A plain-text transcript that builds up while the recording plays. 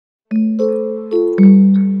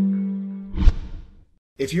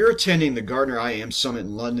If you're attending the Gartner IAM Summit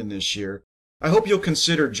in London this year, I hope you'll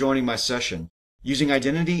consider joining my session, using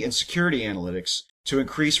identity and security analytics to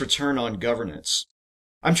increase return on governance.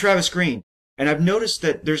 I'm Travis Greene, and I've noticed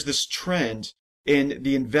that there's this trend in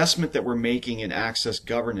the investment that we're making in access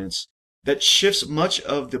governance that shifts much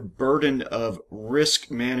of the burden of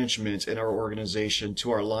risk management in our organization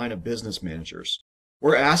to our line of business managers.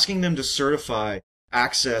 We're asking them to certify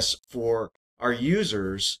access for our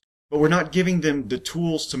users, but we're not giving them the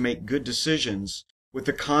tools to make good decisions with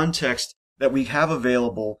the context that we have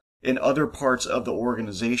available in other parts of the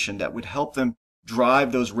organization that would help them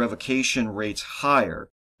drive those revocation rates higher.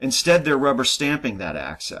 Instead, they're rubber stamping that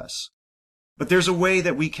access. But there's a way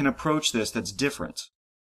that we can approach this that's different.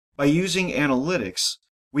 By using analytics,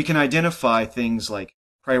 we can identify things like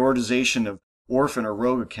prioritization of orphan or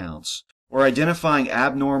rogue accounts, or identifying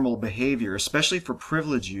abnormal behavior, especially for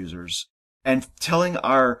privileged users, and telling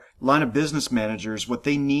our line of business managers what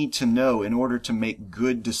they need to know in order to make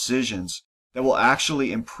good decisions that will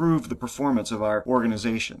actually improve the performance of our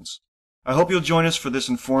organizations. I hope you'll join us for this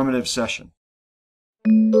informative session.